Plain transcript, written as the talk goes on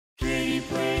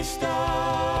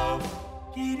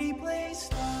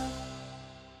Katieplaysstuff.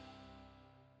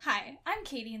 Hi, I'm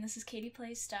Katie and this is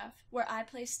Katieplaysstuff, where I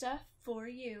play stuff for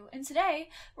you. And today,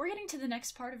 we're getting to the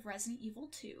next part of Resident Evil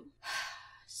 2.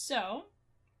 So,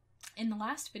 in the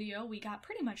last video, we got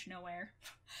pretty much nowhere.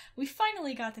 We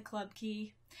finally got the club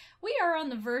key. We are on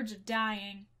the verge of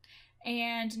dying.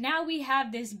 And now we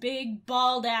have this big,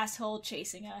 bald asshole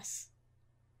chasing us.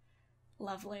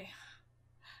 Lovely.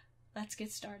 Let's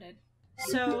get started.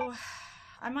 So,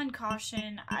 I'm on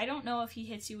caution. I don't know if he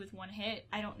hits you with one hit.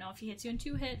 I don't know if he hits you in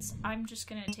 2 hits. I'm just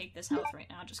gonna take this health right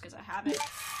now just because I have it.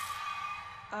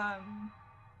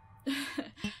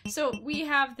 So, we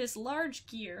have this large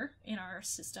gear in our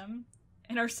system.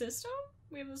 In our system?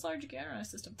 We have this large gear in our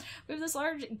system. We have this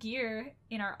large gear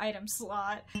in our item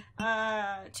slot.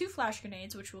 2 flash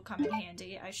grenades, which will come in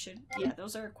handy. Yeah,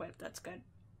 those are equipped. That's good.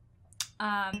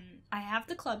 I have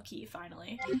the club key,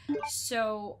 finally.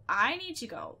 So, I need to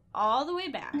go all the way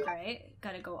back, right?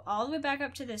 Gotta go all the way back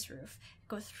up to this roof.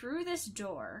 Go through this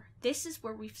door. This is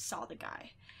where we saw the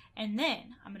guy. And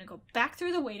then, I'm gonna go back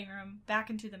through the waiting room, back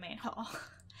into the main hall.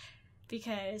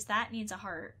 Because that needs a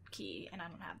heart key, and I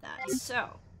don't have that.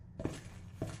 So,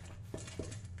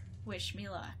 wish me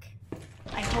luck.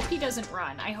 I hope he doesn't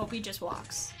run. I hope he just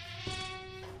walks.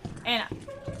 And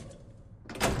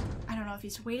I don't know if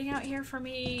he's waiting out here for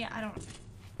me. I don't...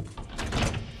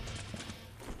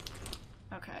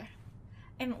 Okay.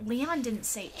 And Leon didn't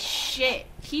say shit.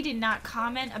 He did not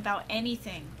comment about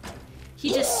anything.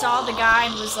 He just saw the guy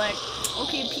and was like,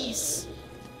 okay, peace.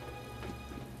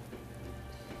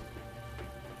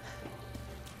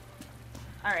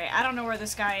 Alright, I don't know where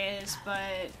this guy is,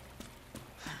 but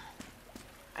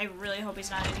I really hope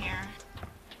he's not in here.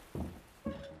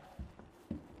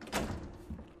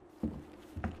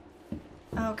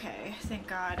 Okay, thank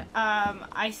God.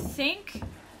 I think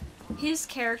his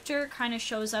character kind of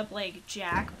shows up like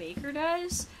Jack Baker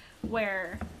does,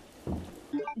 where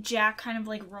Jack kind of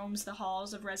like roams the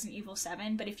halls of Resident Evil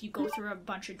 7, but if you go through a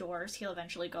bunch of doors, he'll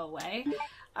eventually go away.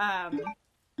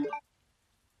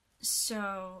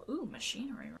 So, ooh,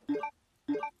 machinery.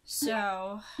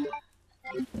 So,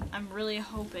 I'm really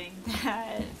hoping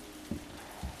that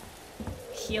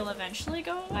he'll eventually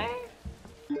go away.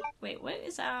 Wait, what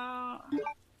is out?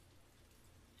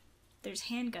 There's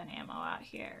handgun ammo out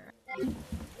here.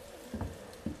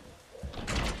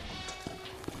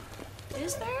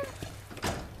 Is there?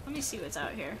 Let me see what's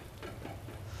out here.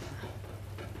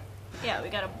 Yeah, we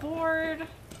got a board.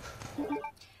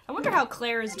 I wonder how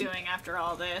Claire is doing after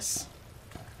all this.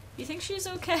 You think she's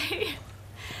okay?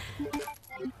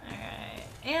 Alright.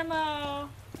 Ammo.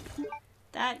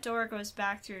 That door goes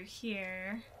back through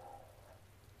here,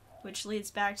 which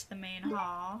leads back to the main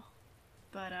hall.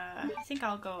 But, I think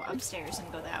I'll go upstairs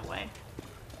and go that way.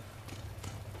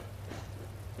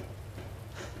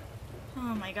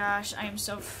 Oh my gosh, I am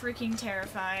so freaking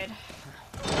terrified.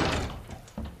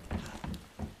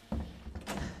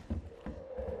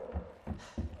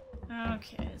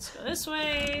 Okay, let's go this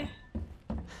way.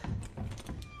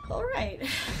 Alright.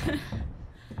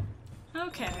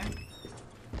 Okay.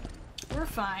 We're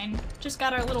fine. Just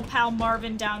got our little pal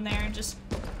Marvin down there and just...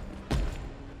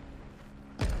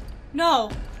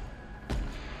 No!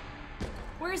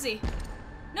 Where is he?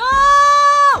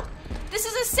 No! This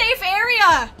is a safe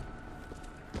area!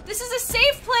 This is a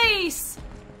safe place!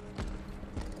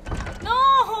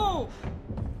 No!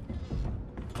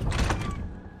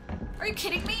 Are you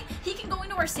kidding me? He can go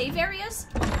into our safe areas?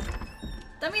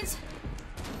 That means...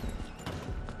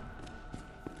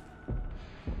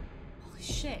 Holy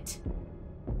shit.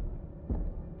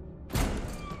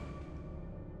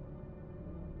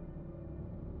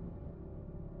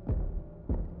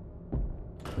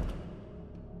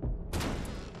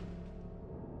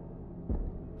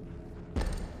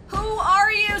 Who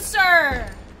are you,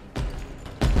 sir?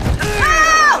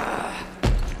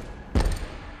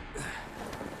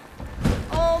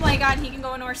 Oh my god, he can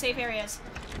go into our safe areas.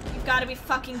 You've got to be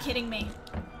fucking kidding me.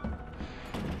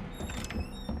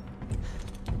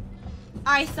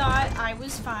 I thought I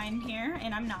was fine here,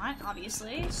 and I'm not,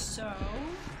 obviously, so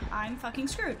I'm fucking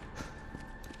screwed.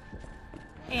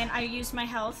 And I used my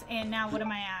health, and now what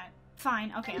am I at?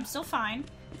 Fine. Okay, I'm still fine.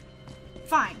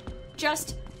 Fine.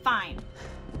 Just fine.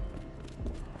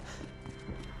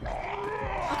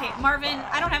 Okay, Marvin,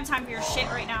 I don't have time for your shit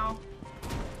right now.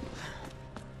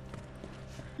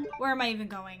 Where am I even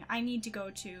going? I need to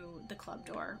go to the club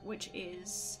door, which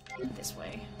is this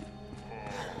way.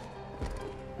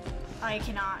 I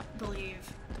cannot believe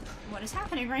what is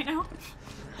happening right now.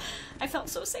 I felt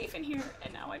so safe in here,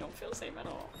 and now I don't feel safe at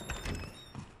all.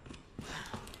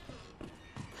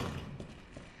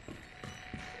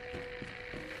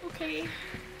 Okay.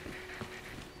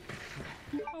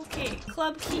 Okay,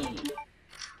 club key.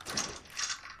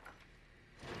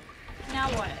 Now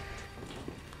what?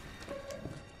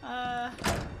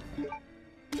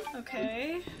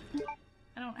 Okay.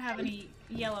 I don't have any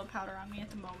yellow powder on me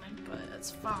at the moment, but that's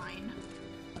fine.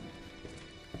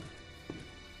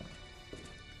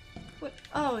 What?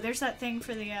 Oh, there's that thing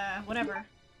for the, whatever.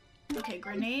 Okay,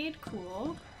 grenade,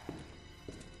 cool.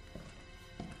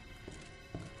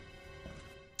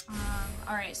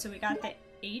 Alright, so we got the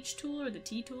H tool or the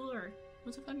T tool or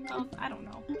what's it fucking called? I don't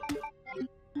know.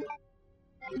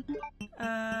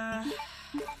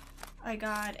 I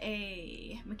got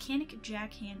a mechanic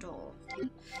jack handle.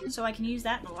 So I can use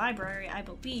that in the library, I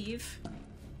believe.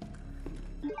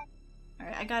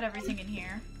 Alright, I got everything in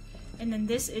here. And then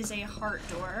this is a heart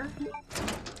door.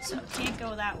 So can't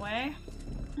go that way.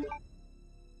 Did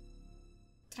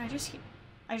I just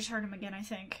heard him again, I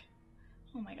think.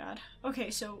 Oh my god. Okay,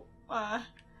 so,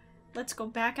 let's go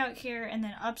back out here and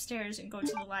then upstairs and go to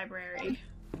the library.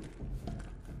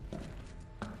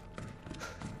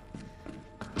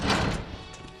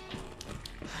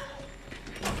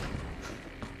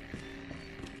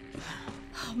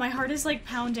 Oh, my heart is like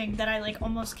pounding that I like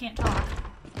almost can't talk.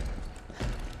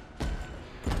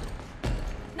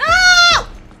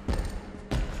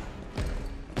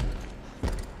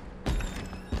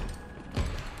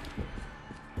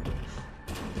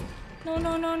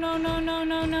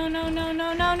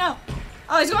 No.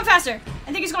 Oh, he's going faster.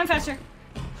 I think he's going faster.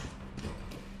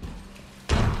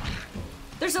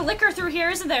 There's a liquor through here,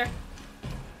 isn't there?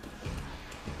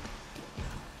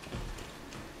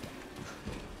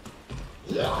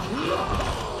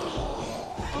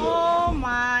 Oh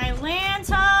my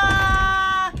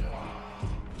Lanta!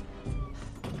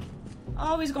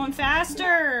 Oh, he's going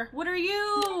faster. What are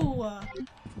you?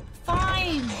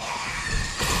 Fine.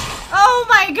 Oh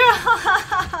my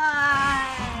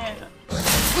god!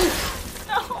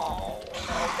 No!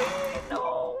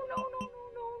 No!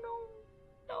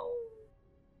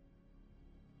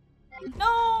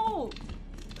 No!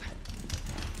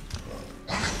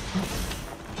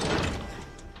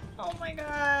 Oh my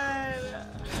god.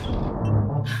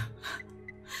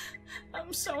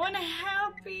 I'm so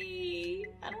unhappy.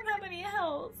 I don't have any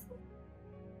health.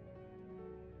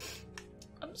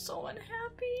 I'm so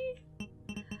unhappy.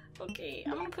 Okay,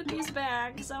 I'm gonna put these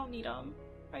back because I don't need them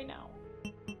right now.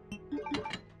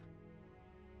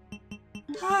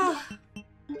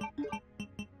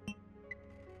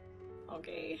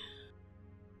 Okay.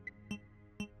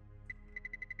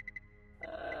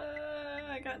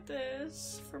 I got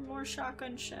this for more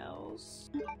shotgun shells.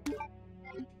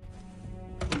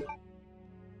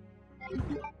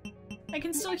 I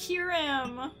can still hear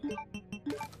him.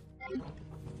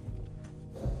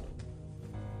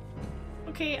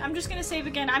 Okay, I'm just gonna save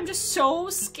again. I'm just so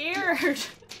scared.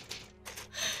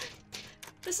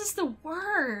 This is the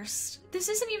worst. This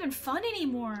isn't even fun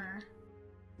anymore.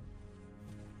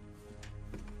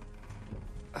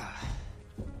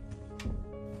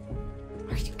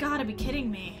 You gotta be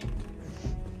kidding me.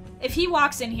 If he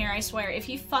walks in here, I swear, if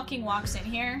he fucking walks in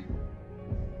here,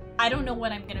 I don't know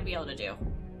what I'm gonna be able to do.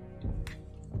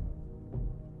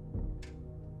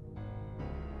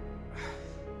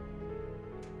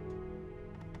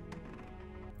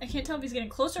 I can't tell if he's getting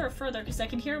closer or further because I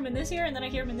can hear him in this ear and then I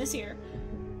hear him in this ear.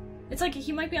 It's like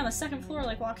he might be on the second floor,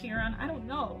 like walking around. I don't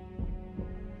know.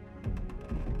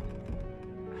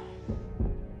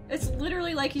 It's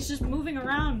literally like he's just moving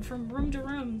around from room to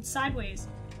room, sideways.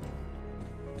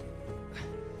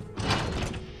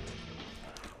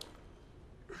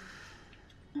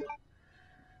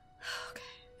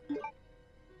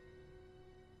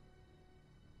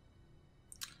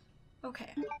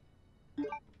 Okay.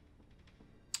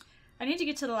 I need to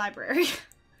get to the library.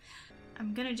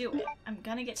 I'm gonna do it. I'm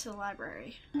gonna get to the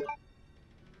library.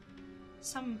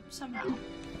 Somehow.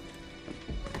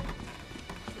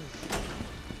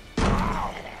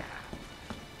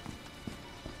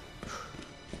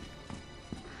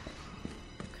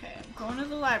 Okay, I'm going to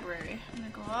the library. I'm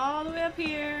gonna go all the way up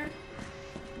here.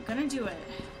 I'm gonna do it.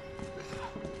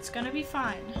 It's gonna be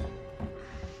fine.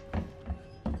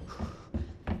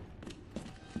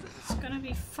 It's gonna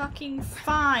be fucking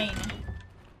fine.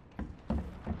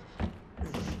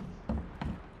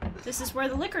 This is where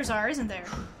the liquors are, isn't there?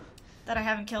 That I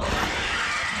haven't killed yet.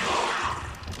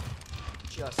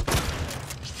 Just.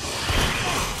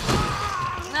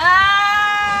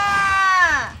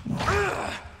 Ah!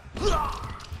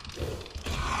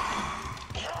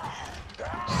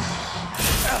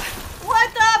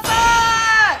 What the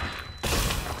fuck?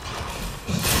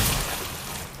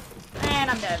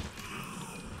 And I'm dead.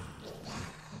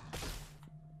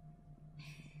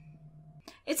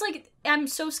 It's like, I'm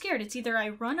so scared. It's either I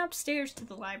run upstairs to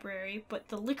the library, but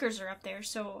the liquors are up there,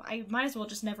 so I might as well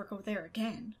just never go there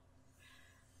again.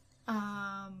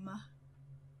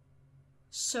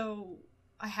 So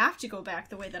I have to go back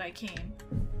the way that I came.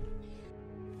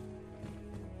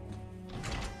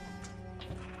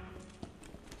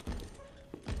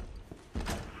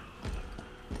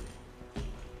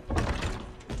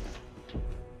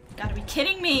 Gotta be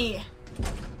kidding me!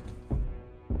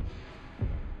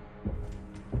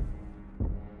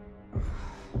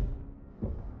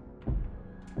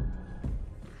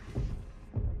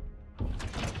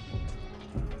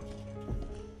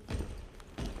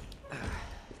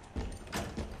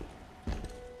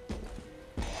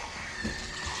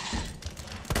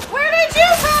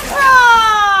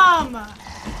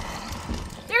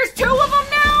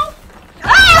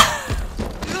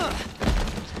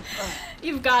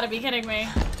 Gotta be kidding me.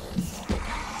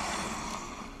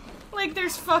 Like,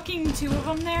 there's fucking 2 of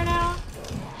them there now?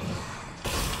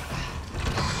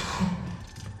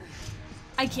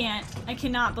 I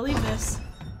cannot believe this.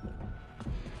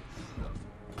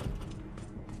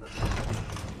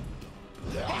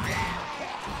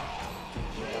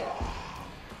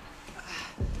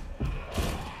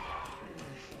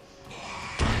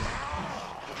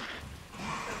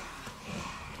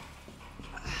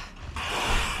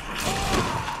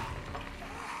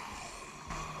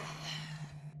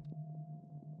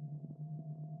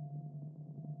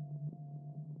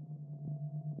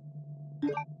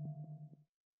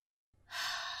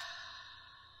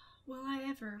 Will I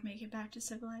ever make it back to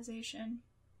civilization?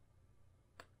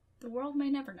 The world may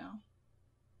never know.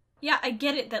 Yeah, I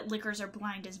get it that lickers are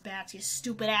blind as bats, you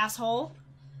stupid asshole.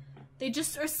 They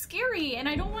just are scary, and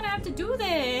I don't want to have to do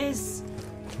this.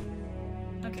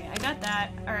 Okay, I got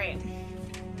that. Alright.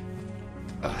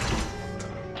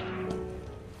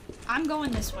 I'm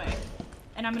going this way,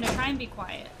 and I'm gonna try and be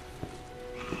quiet.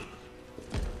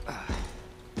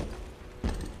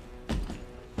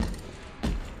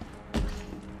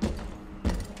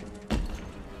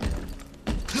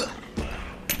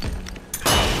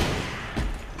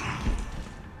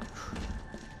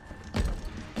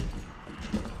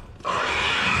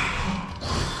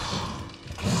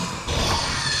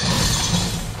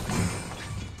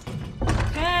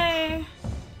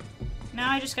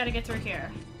 Just gotta get through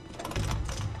here.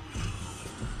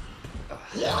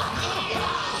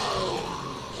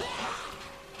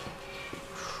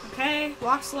 Okay,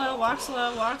 walk slow, walk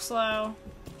slow, walk slow.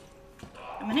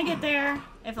 I'm gonna get there.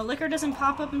 If a licker doesn't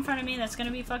pop up in front of me, that's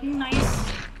gonna be fucking nice.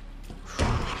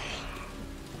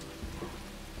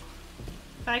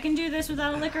 If I can do this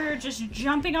without a licker just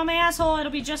jumping on my asshole,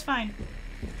 it'll be just fine.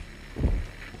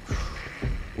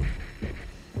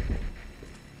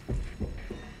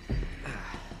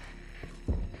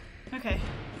 Okay.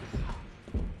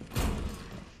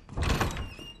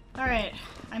 Alright,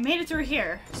 I made it through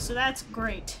here, so that's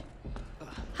great.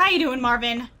 How you doing,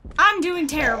 Marvin? I'm doing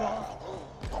terrible.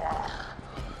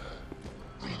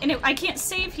 And I can't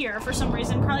save here for some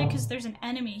reason, probably because there's an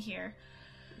enemy here.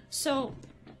 So,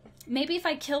 maybe if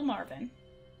I kill Marvin,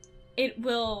 it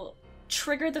will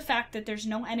trigger the fact that there's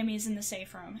no enemies in the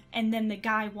safe room, and then the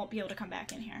guy won't be able to come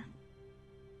back in here.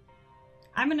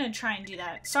 I'm gonna try and do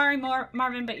that. Sorry,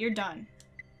 Marvin, but you're done.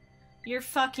 You're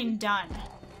fucking done.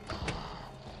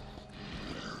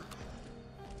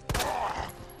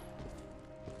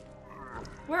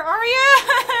 Where are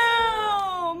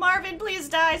you? Marvin, please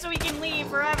die so we can leave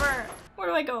forever. Where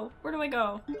do I go? Where do I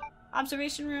go?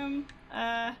 Observation room.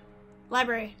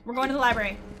 Library. We're going to the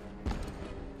library.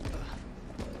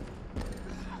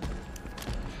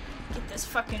 Get this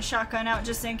fucking shotgun out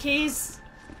just in case.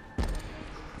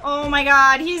 Oh my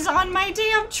god, he's on my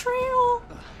damn trail!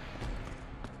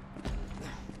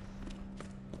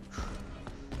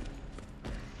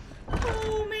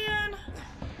 Oh man,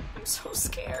 I'm so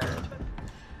scared.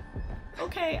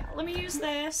 Okay, let me use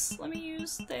this. Let me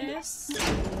use this.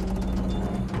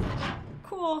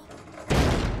 Cool.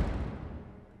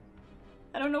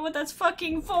 I don't know what that's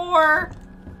fucking for.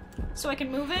 So I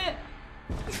can move it?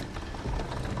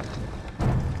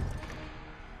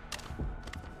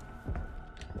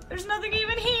 There's nothing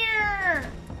even here!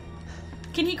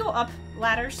 Can he go up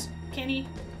ladders? Can he?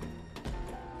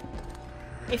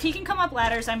 If he can come up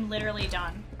ladders, I'm literally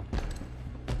done.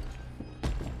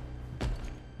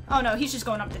 Oh no, he's just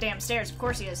going up the damn stairs. Of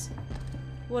course he is.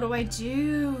 What do I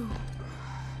do?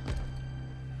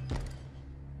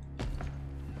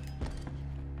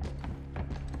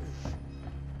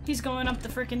 He's going up the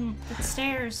freaking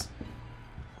stairs.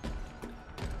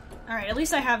 Alright, at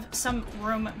least I have some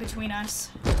room between us.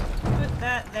 Put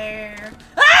that there.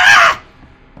 Ah!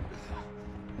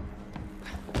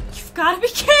 You You've got to be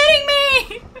kidding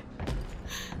me!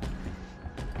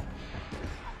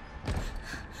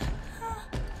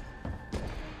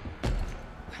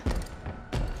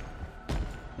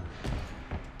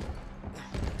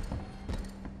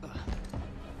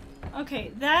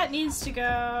 Okay, that needs to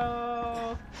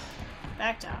go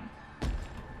back down.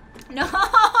 No,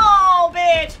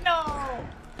 bitch, no!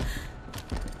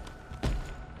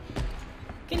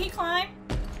 Can he climb?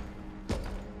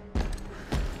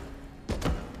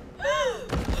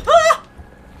 Ah!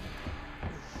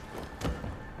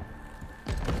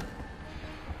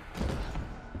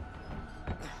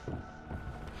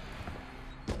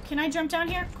 Can I jump down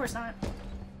here? Of course not.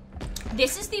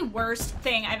 This is the worst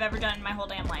thing I've ever done in my whole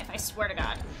damn life, I swear to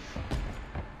God.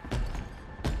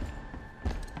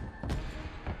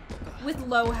 With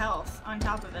low health on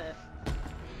top of it.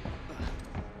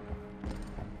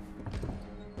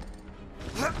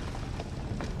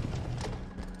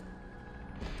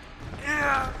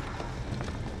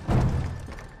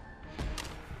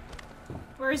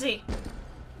 Where is he?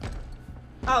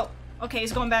 Oh, okay,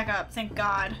 he's going back up, thank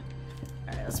God.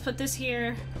 Alright, let's put this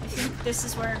here. I think this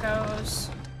is where it goes.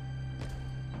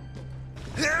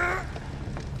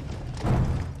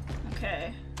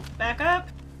 Okay, back up.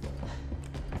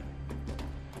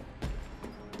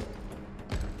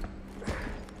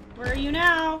 Where are you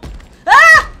now?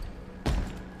 Ah!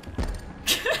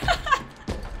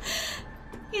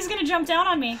 He's gonna jump down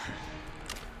on me.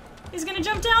 He's gonna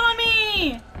jump down on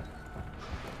me!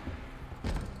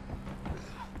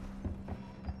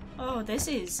 Oh, this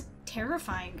is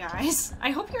terrifying, guys. I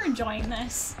hope you're enjoying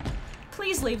this.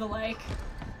 Please leave a like.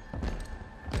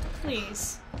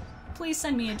 Please. Please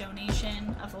send me a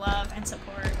donation of love and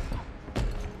support.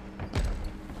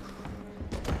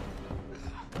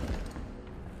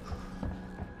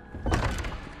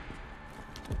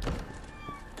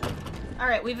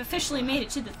 Alright, we've officially made it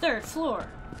to the 3rd floor.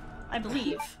 I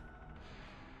believe.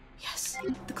 Yes,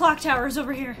 the clock tower is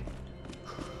over here.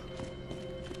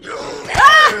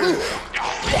 Ah!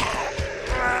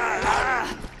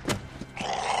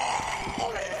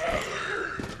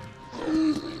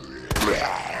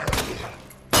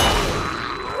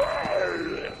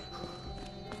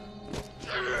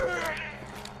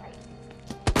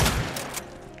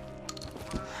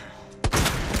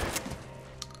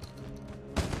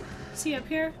 Is he up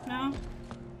here? No?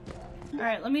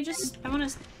 Alright, let me just... I wanna...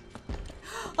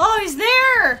 Oh, he's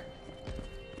there!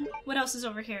 What else is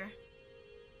over here?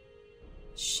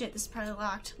 Shit, this is probably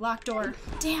locked. Locked door.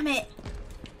 Damn it!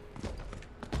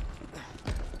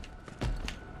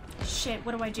 Shit,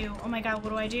 what do I do? Oh my God, what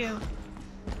do I do?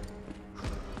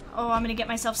 Oh, I'm gonna get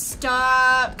myself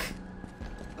stuck!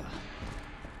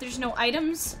 There's no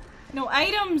items? No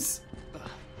items!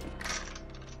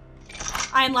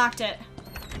 I unlocked it.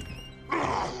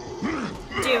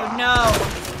 Dude, no.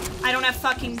 I don't have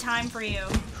fucking time for you.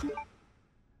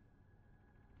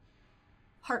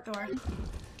 Heart door.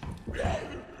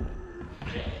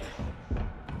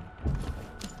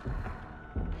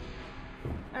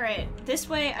 Alright, this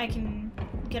way I can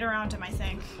get around him, I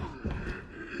think.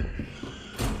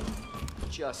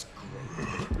 Just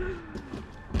great.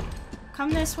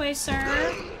 Come this way, sir.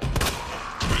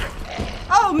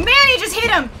 Oh man, he just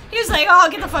hit him! He was like, oh,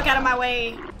 get the fuck out of my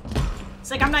way. It's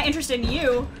like, I'm not interested in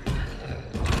you.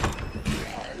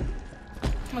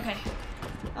 Okay.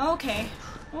 Okay.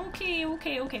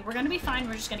 Okay. We're gonna be fine.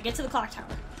 We're just gonna get to the clock tower.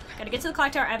 Gotta get to the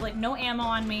clock tower. I have, like, no ammo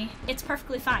on me. It's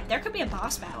perfectly fine. There could be a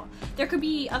boss battle. There could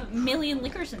be a million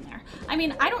lickers in there. I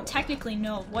mean, I don't technically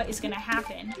know what is gonna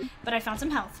happen, but I found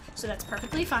some health, so that's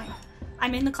perfectly fine.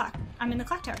 I'm in the clock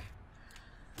tower.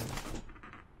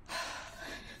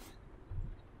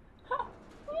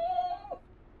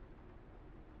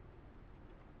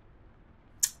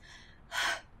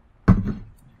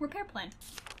 Repair plan.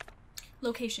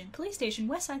 Location: police station,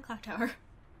 west side clock tower.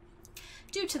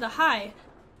 Due to the high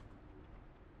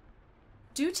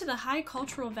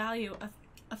cultural value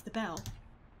of the bell,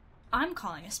 I'm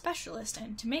calling a specialist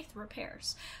in to make the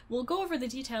repairs. We'll go over the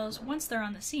details once they're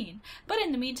on the scene, but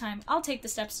in the meantime, I'll take the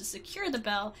steps to secure the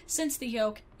bell since the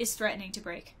yoke is threatening to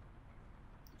break.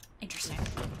 Interesting.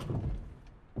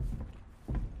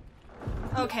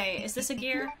 Okay, is this a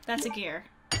gear? That's a gear.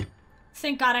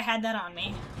 Thank God I had that on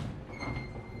me.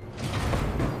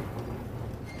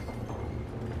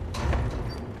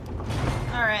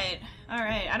 Alright.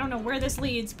 I don't know where this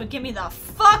leads, but get me the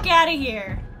fuck out of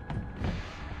here!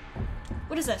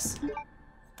 What is this?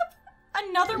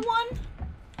 Another one?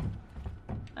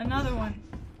 Another one.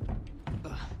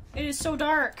 It is so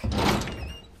dark.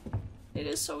 It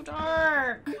is so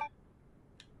dark.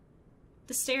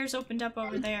 The stairs opened up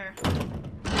over there.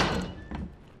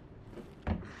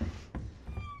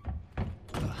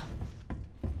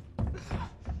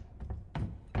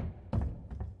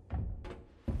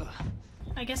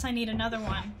 I guess I need another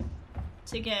one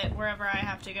to get wherever I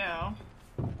have to go.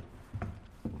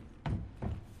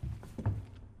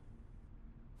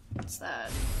 What's that?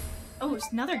 Oh,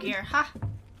 it's another gear. Ha!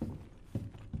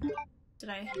 Did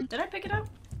I pick it up?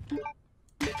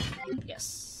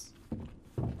 Yes.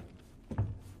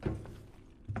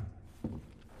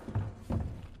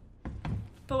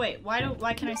 But wait,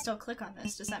 why can I still click on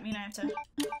this? Does that mean I have to...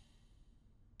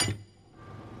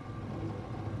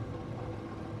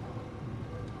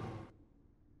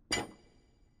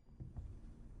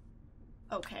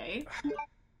 Okay.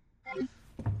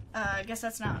 I guess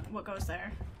that's not what goes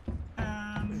there.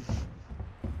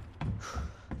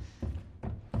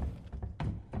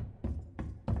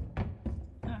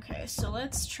 Okay, so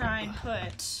let's try and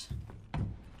put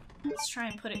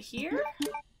it here.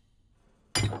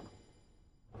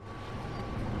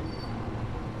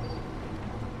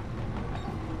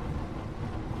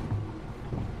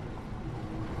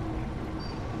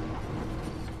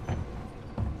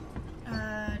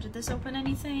 Did this open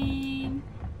anything?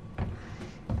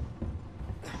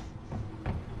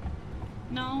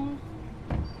 No.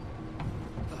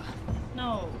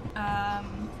 No.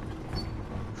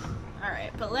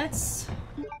 Alright, but let's...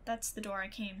 That's the door I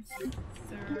came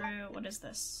through. What is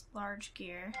this? Large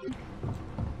gear.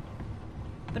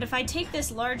 But if I take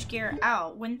this large gear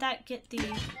out, wouldn't that get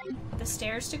the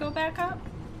stairs to go back up?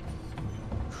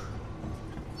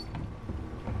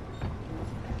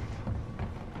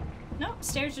 Nope,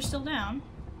 stairs are still down.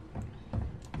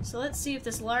 So let's see if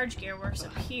this large gear works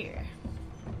up here.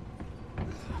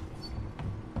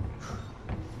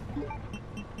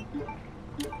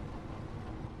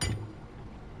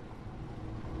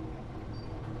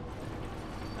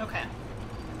 Okay.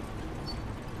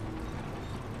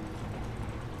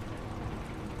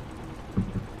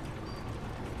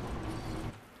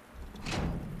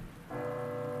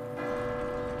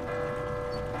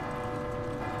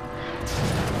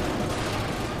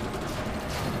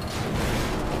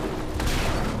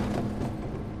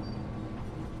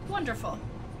 Wonderful.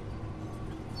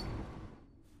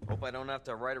 Hope I don't have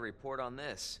to write a report on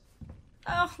this.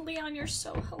 Oh, Leon, you're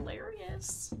so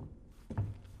hilarious.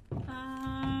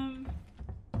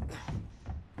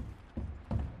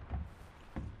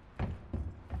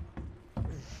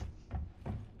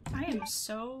 I am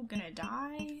so gonna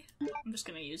die. I'm just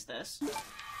gonna use this.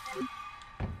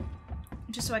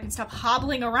 Just so I can stop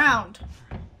hobbling around.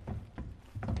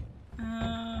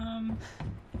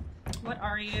 What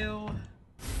are you?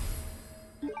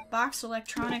 Box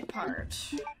electronic part.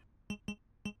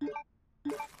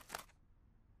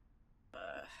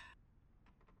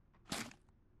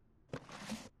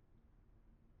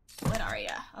 What are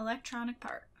ya? Electronic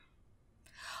part.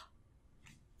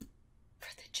 For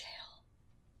the jail.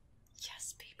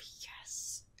 Yes, baby,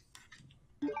 yes.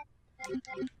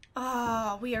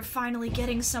 Oh, we are finally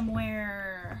getting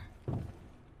somewhere.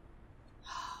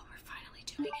 Oh, we're finally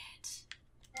doing it.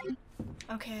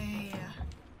 Okay.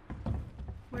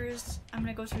 I'm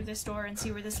gonna go through this door and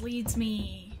see where this leads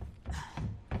me.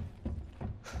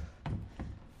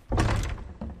 Where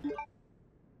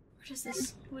does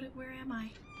this... where am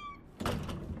I?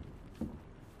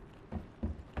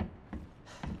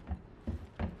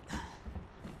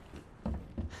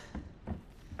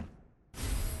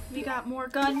 We got more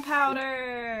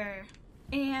gunpowder!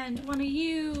 And one of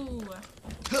you!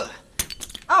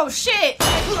 Oh shit!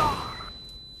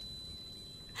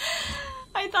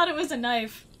 I thought it was a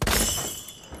knife.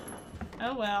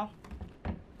 Oh well.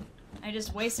 I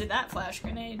just wasted that flash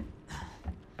grenade.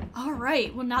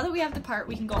 Alright, well now that we have the part,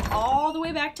 we can go all the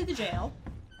way back to the jail.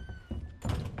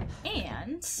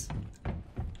 And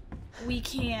we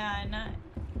can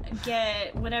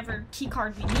get whatever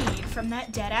keycard we need from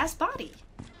that dead-ass body.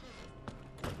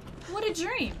 What a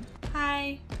dream.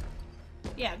 Hi.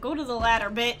 Yeah, go to the ladder,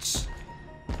 bitch.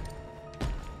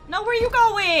 No, where you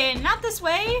going? Not this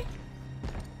way.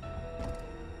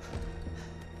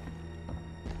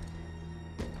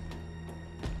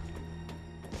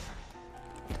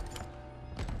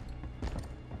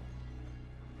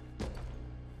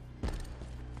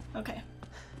 Okay.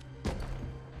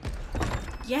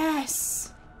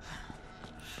 Yes!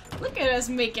 Look at us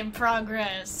making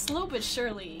progress. Slow but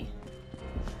surely.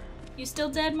 You still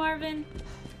dead, Marvin?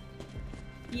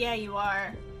 Yeah, you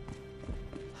are.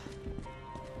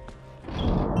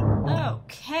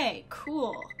 Okay,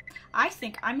 cool. I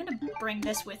think I'm gonna bring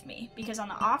this with me, because on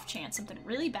the off chance something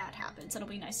really bad happens, it'll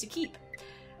be nice to keep.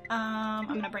 I'm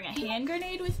gonna bring a hand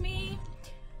grenade with me.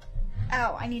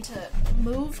 Ow, I need to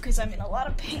move because I'm in a lot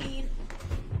of pain.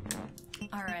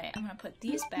 Alright, I'm gonna put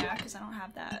these back because I don't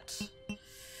have that.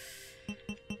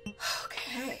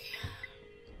 Okay.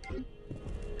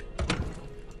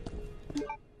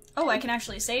 Oh, I can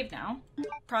actually save now.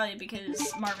 Probably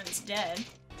because Marvin's dead.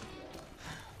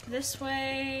 This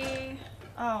way...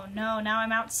 Oh no, now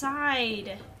I'm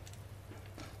outside!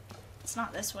 It's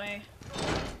not this way.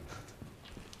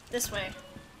 This way.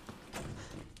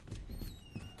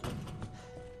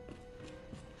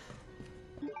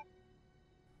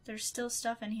 There's still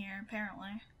stuff in here,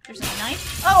 apparently. There's a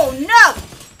knife. Oh no!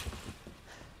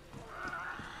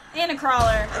 And a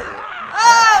crawler.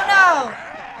 Oh no!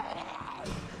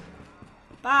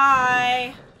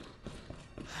 Bye!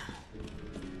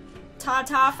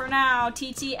 Ta-ta for now.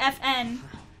 TTFN.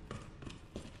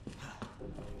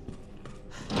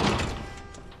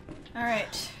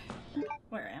 Alright.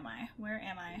 Where am I? Where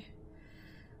am I?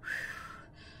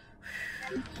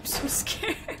 I'm so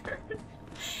scared.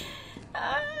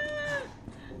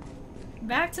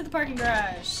 Back to the parking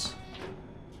garage.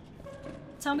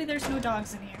 Tell me there's no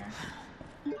dogs in here.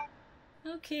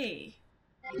 Okay.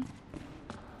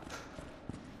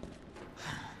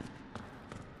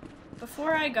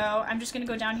 Before I go, I'm just gonna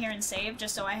go down here and save,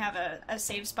 just so I have a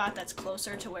save spot that's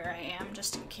closer to where I am,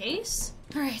 just in case.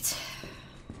 Alright.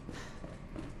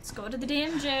 Let's go to the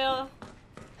damn jail.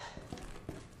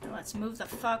 And let's move the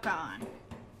fuck on.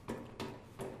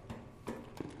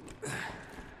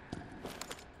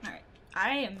 Alright. I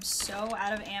am so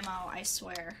out of ammo, I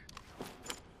swear.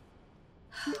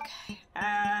 Okay.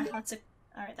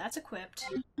 Alright, that's equipped.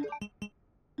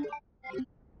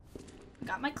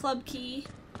 Got my club key.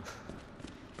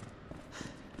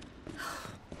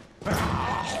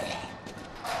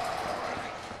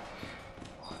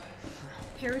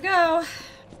 Here we go.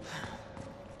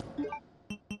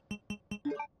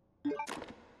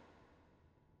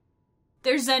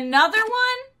 There's another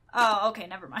one? Oh, okay,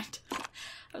 never mind.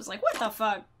 I was like, what the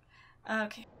fuck?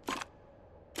 Okay.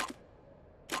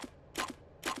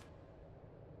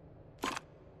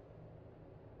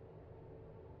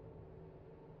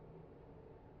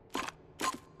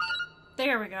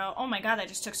 There we go. Oh my god, that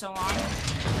just took so long.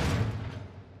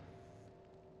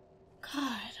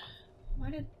 God, why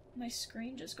did my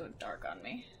screen just go dark on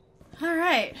me?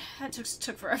 Alright, that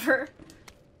took forever.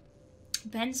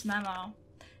 Ben's memo.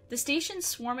 The station's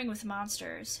swarming with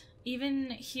monsters. Even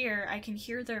here, I can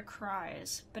hear their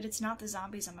cries, but it's not the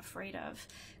zombies I'm afraid of.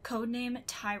 Codename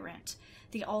Tyrant,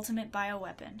 the ultimate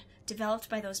bioweapon, developed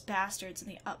by those bastards in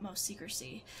the utmost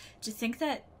secrecy. To think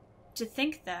that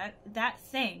that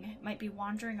thing might be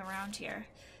wandering around here.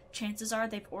 Chances are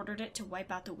they've ordered it to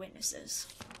wipe out the witnesses.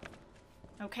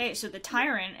 Okay, so the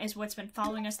Tyrant is what's been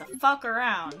following us the fuck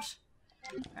around.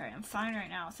 Alright, I'm fine right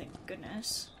now, thank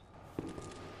goodness.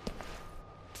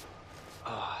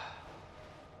 Huh?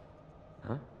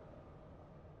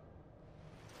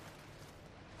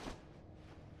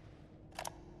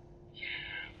 Yeah,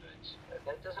 but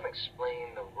that doesn't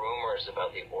explain the rumors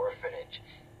about the orphanage.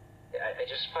 I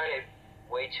just find it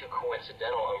way too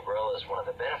coincidental Umbrella is one of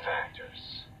the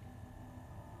benefactors.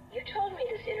 You told me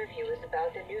this interview was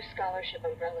about the new scholarship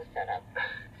Umbrella set up.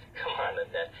 Come on,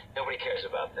 Annette. Nobody cares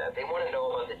about that. They want to know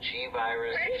about the G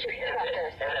virus. Where did you hear about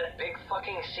this? And that big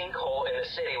fucking sinkhole in the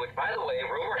city, which, by the way,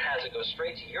 rumor has it goes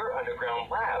straight to your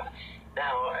underground lab.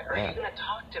 Now, are you going to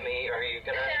talk to me, or are you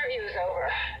going to... This interview's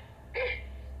over.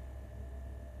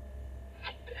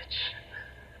 Bitch.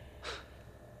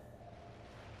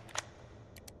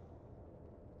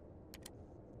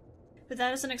 But that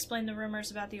doesn't explain the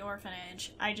rumors about the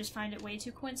orphanage. I just find it way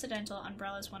too coincidental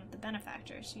Umbrella's one of the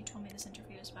benefactors. You told me this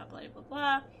interview is about blah blah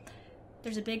blah.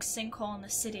 There's a big sinkhole in the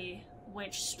city,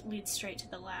 which leads straight to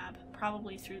the lab,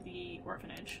 probably through the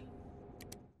orphanage.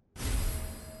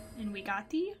 And we got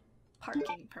the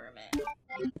parking permit.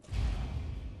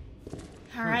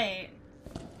 Alright.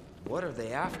 What are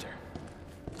they after?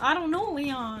 I don't know,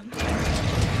 Leon.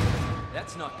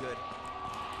 That's not good.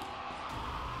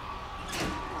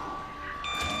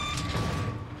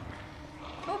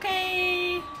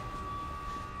 Okay.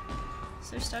 Is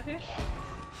there stuff here?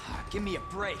 Give me a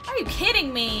break. Are you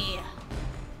kidding me?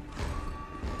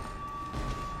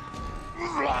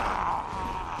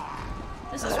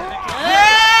 This is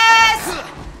ridiculous!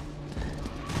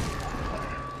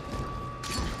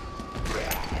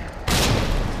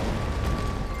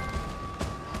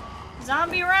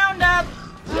 Zombie roundup!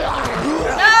 No!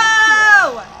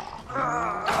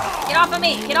 Get off of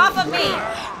me! Get off of me!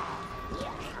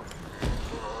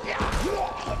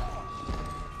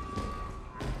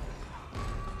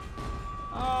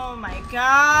 Oh my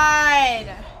god!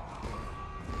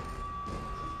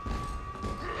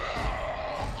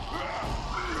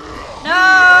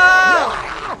 No!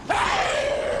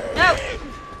 No!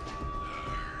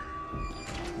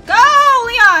 Go,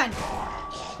 Leon!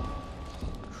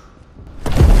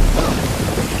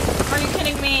 Are you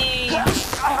kidding me?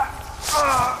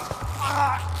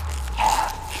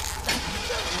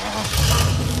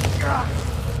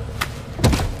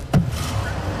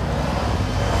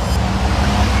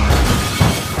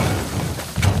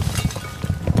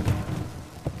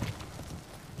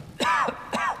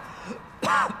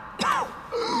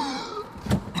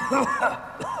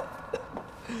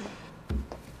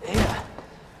 Yeah.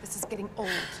 This is getting old.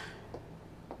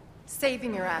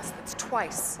 Saving your ass, that's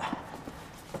twice.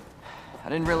 I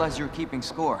didn't realize you were keeping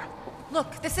score.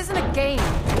 Look, this isn't a game.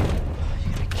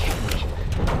 You're gonna kill me.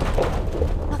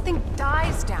 Nothing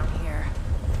dies down here.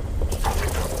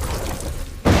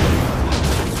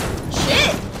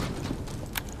 Shit!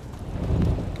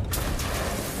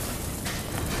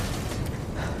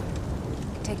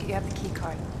 I take it you have the key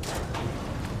card.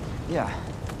 Yeah.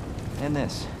 And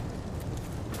this.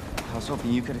 I was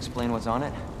hoping you could explain what's on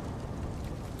it.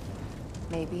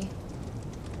 Maybe.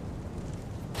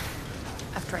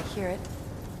 After I hear it.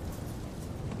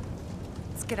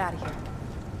 Let's get out of here.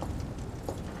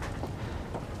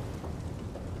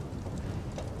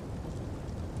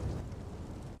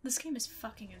 This game is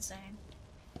fucking insane.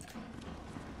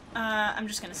 I'm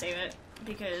just gonna save it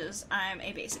because I'm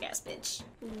a basic ass bitch.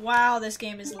 Wow, this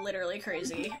game is literally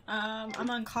crazy. I'm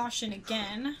on caution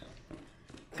again.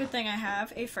 Good thing I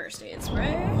have a first aid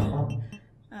spray.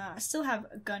 I still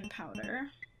have gunpowder.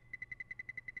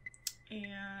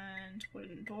 And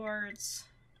wooden boards.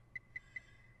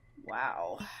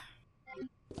 Wow.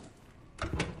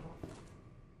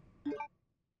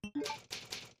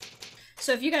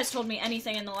 So if you guys told me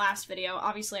anything in the last video,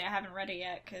 obviously I haven't read it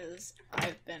yet because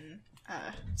I've been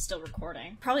still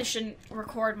recording. Probably shouldn't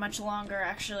record much longer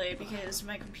actually because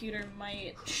my computer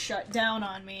might shut down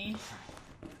on me.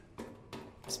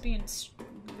 It's being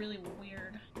really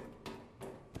weird.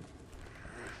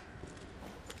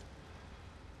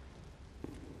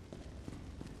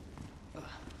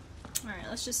 Alright,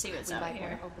 let's just see what's out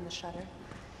here. Open the shutter.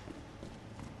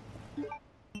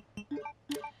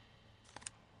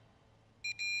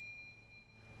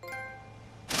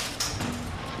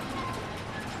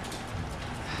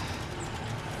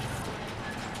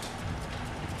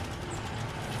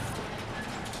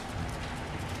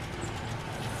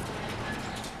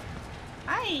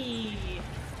 Hi!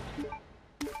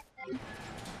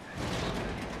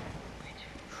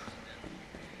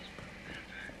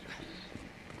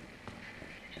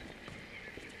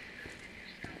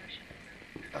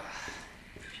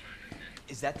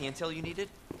 Is that the intel you needed?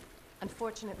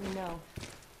 Unfortunately, no.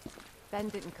 Ben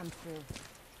didn't come through.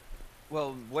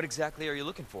 Well, what exactly are you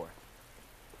looking for?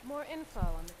 More info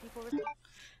on the people.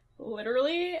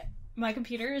 Literally, my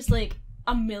computer is like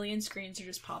a million screens are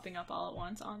just popping up all at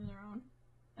once on their own.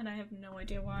 And I have no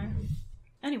idea why.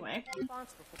 Anyway.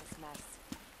 Responsible for this mess.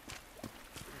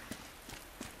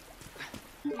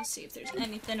 Let me see if there's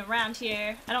anything around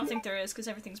here. I don't think there is because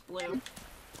everything's blue.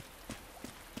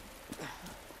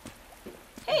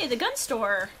 Hey, the gun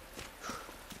store!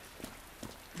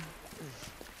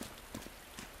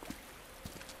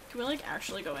 Can we, like,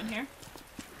 actually go in here?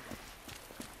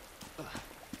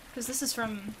 Because this is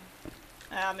from...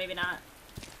 maybe not.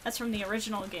 That's from the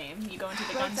original game. You go into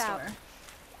the gun store.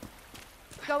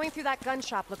 Going through that gun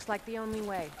shop looks like the only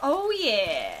way. Oh,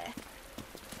 yeah!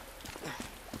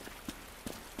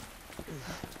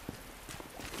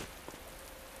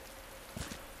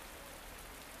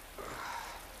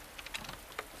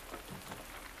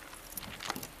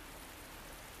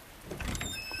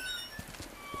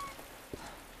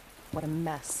 What a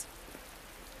mess.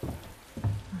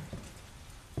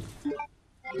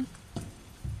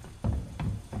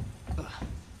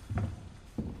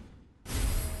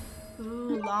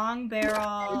 Ooh, long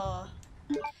barrel.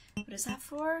 What is that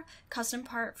for? Custom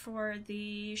part for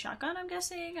the shotgun, I'm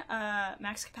guessing?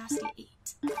 Max capacity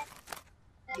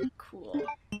 8. Cool.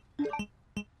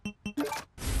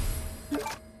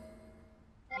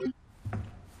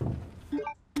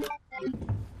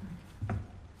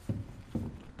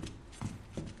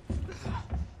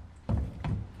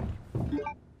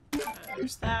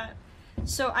 There's that.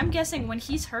 So I'm guessing when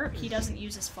he's hurt, he doesn't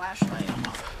use his flashlight.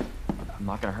 I'm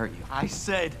not gonna hurt you. I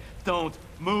said don't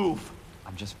move.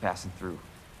 I'm just passing through.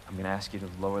 I'm gonna ask you to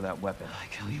lower that weapon. I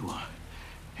tell you what,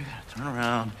 you're gonna turn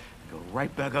around and go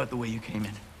right back out the way you came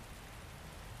in.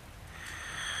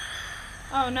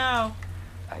 Oh no.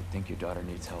 I think your daughter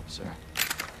needs help, sir.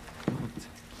 Don't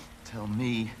tell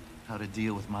me how to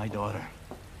deal with my daughter.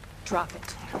 Drop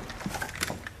it.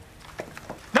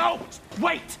 No!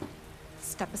 Wait!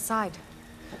 Step aside.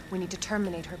 We need to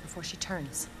terminate her before she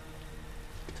turns.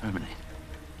 Terminate.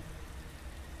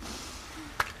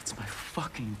 It's my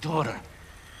fucking daughter.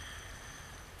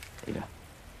 Ada.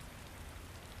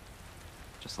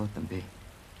 Just let them be.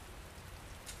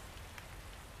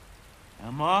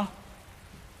 Emma?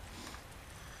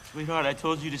 Sweetheart, I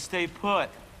told you to stay put.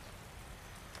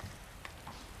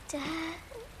 Daddy?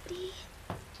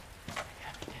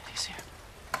 Yeah, Daddy's here.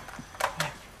 Come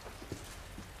here.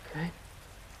 Okay?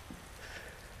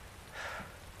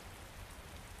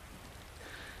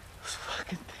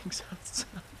 things outside.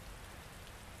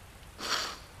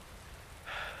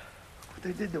 What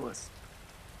they did to us.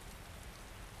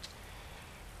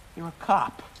 You're a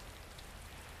cop.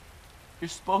 You're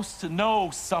supposed to know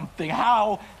something.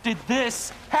 How did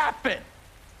this happen?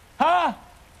 Huh?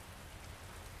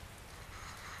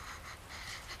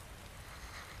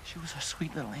 She was our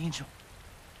sweet little angel.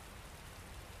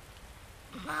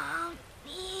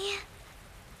 Mommy.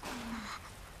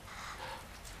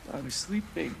 I was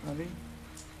sleeping, honey.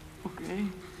 Okay?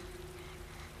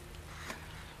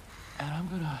 And I'm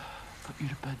gonna put you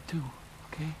to bed too,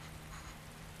 okay?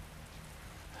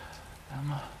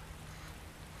 Emma.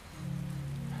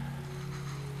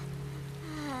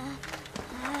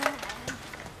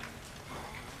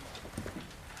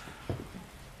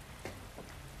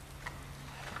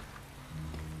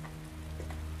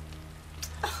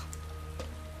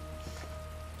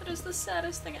 That is the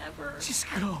saddest thing ever. Just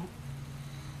go.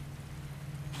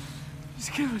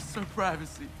 Just give us some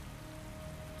privacy.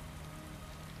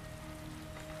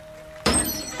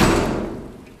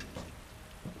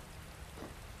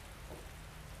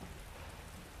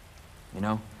 You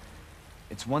know,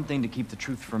 it's one thing to keep the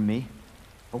truth from me,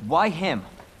 but why him?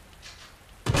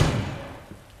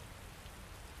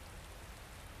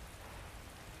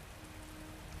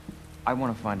 I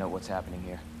want to find out what's happening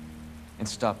here, and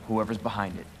stop whoever's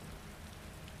behind it.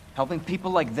 Helping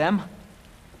people like them?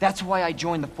 That's why I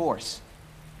joined the force.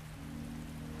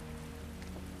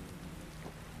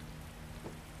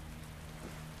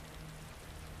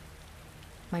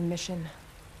 My mission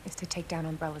is to take down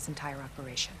Umbrella's entire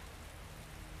operation.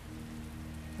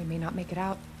 We may not make it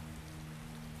out.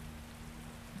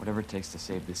 Whatever it takes to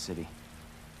save this city.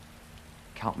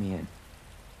 Count me in.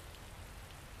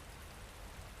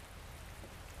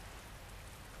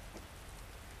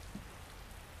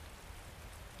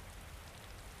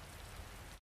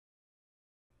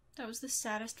 That was the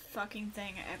saddest fucking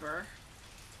thing ever.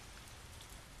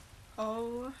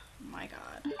 Oh my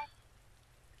god.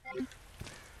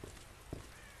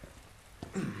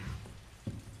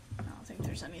 I don't think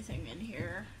there's anything in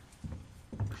here.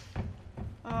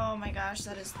 Oh my gosh,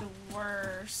 that is the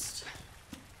worst.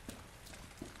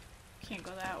 Can't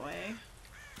go that way.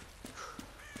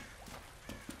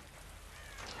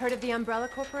 Heard of the Umbrella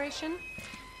Corporation?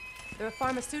 They're a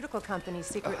pharmaceutical company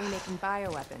secretly making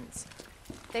bioweapons.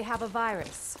 They have a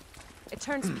virus. It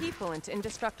turns people into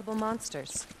indestructible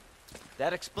monsters.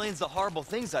 That explains the horrible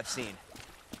things I've seen.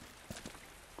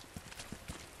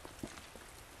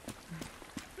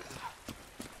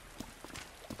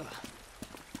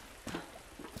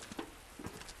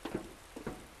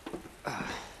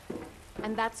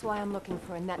 And that's why I'm looking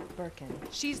for Annette Birkin.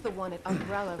 She's the one at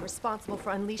Umbrella responsible for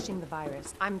unleashing the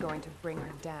virus. I'm going to bring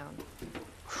her down.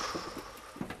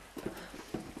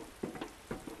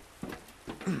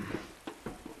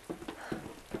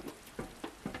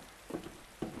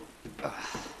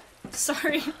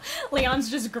 Sorry, Leon's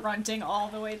just grunting all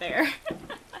the way there.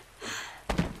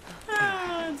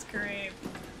 Ah, that's great.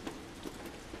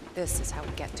 This is how we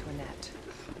get to Annette.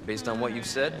 Based on what you've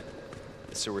said,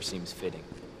 the sewer seems fitting.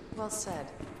 Well said.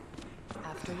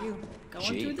 After you. Going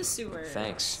Gee, through the sewers.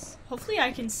 thanks. Hopefully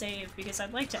I can save, because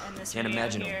I'd like to end this Can't video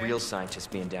imagine here. a real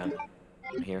scientist being down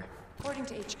here. According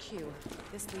to HQ,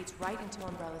 this leads right into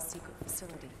Umbrella's secret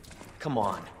facility. Come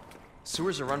on.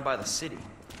 Sewers are run by the city.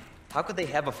 How could they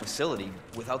have a facility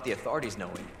without the authorities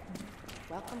knowing?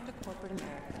 Welcome to corporate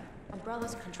America.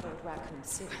 Umbrella's controlled Raccoon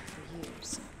City for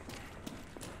years.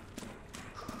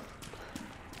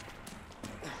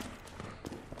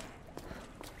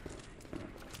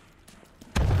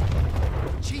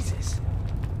 Jesus!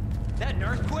 That an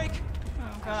earthquake? Oh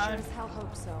I sure god. as hell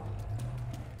hope so.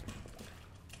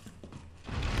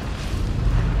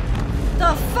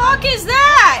 The fuck is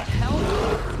that?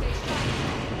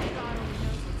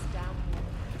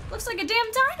 Looks like a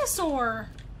damn dinosaur.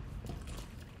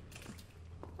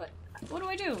 What do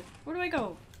I do? Where do I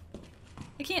go?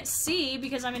 I can't see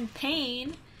because I'm in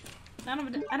pain. I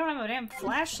don't have a damn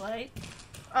flashlight.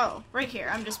 Oh, right here.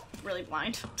 I'm just really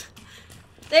blind.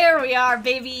 There we are,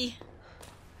 baby.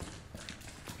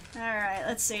 Alright,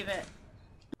 let's save it.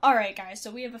 Alright, guys, so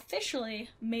we have officially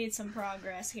made some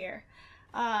progress here.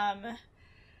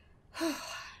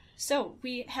 So,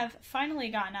 we have finally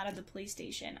gotten out of the police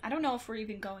station. I don't know if we're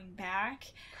even going back.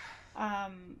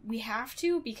 We have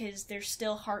to, because there's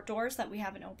still heart doors that we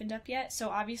haven't opened up yet. So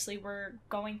obviously we're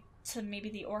going to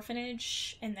maybe the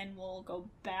orphanage, and then we'll go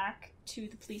back to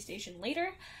the police station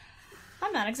later.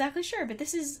 I'm not exactly sure, but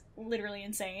this is literally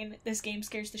insane. This game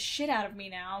scares the shit out of me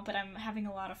now, but I'm having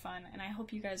a lot of fun, and I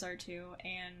hope you guys are too.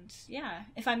 And yeah,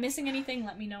 if I'm missing anything,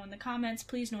 let me know in the comments.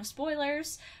 Please, no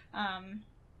spoilers.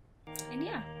 And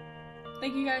yeah,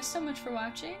 thank you guys so much for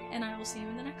watching, and I will see you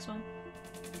in the next one.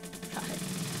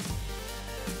 Bye.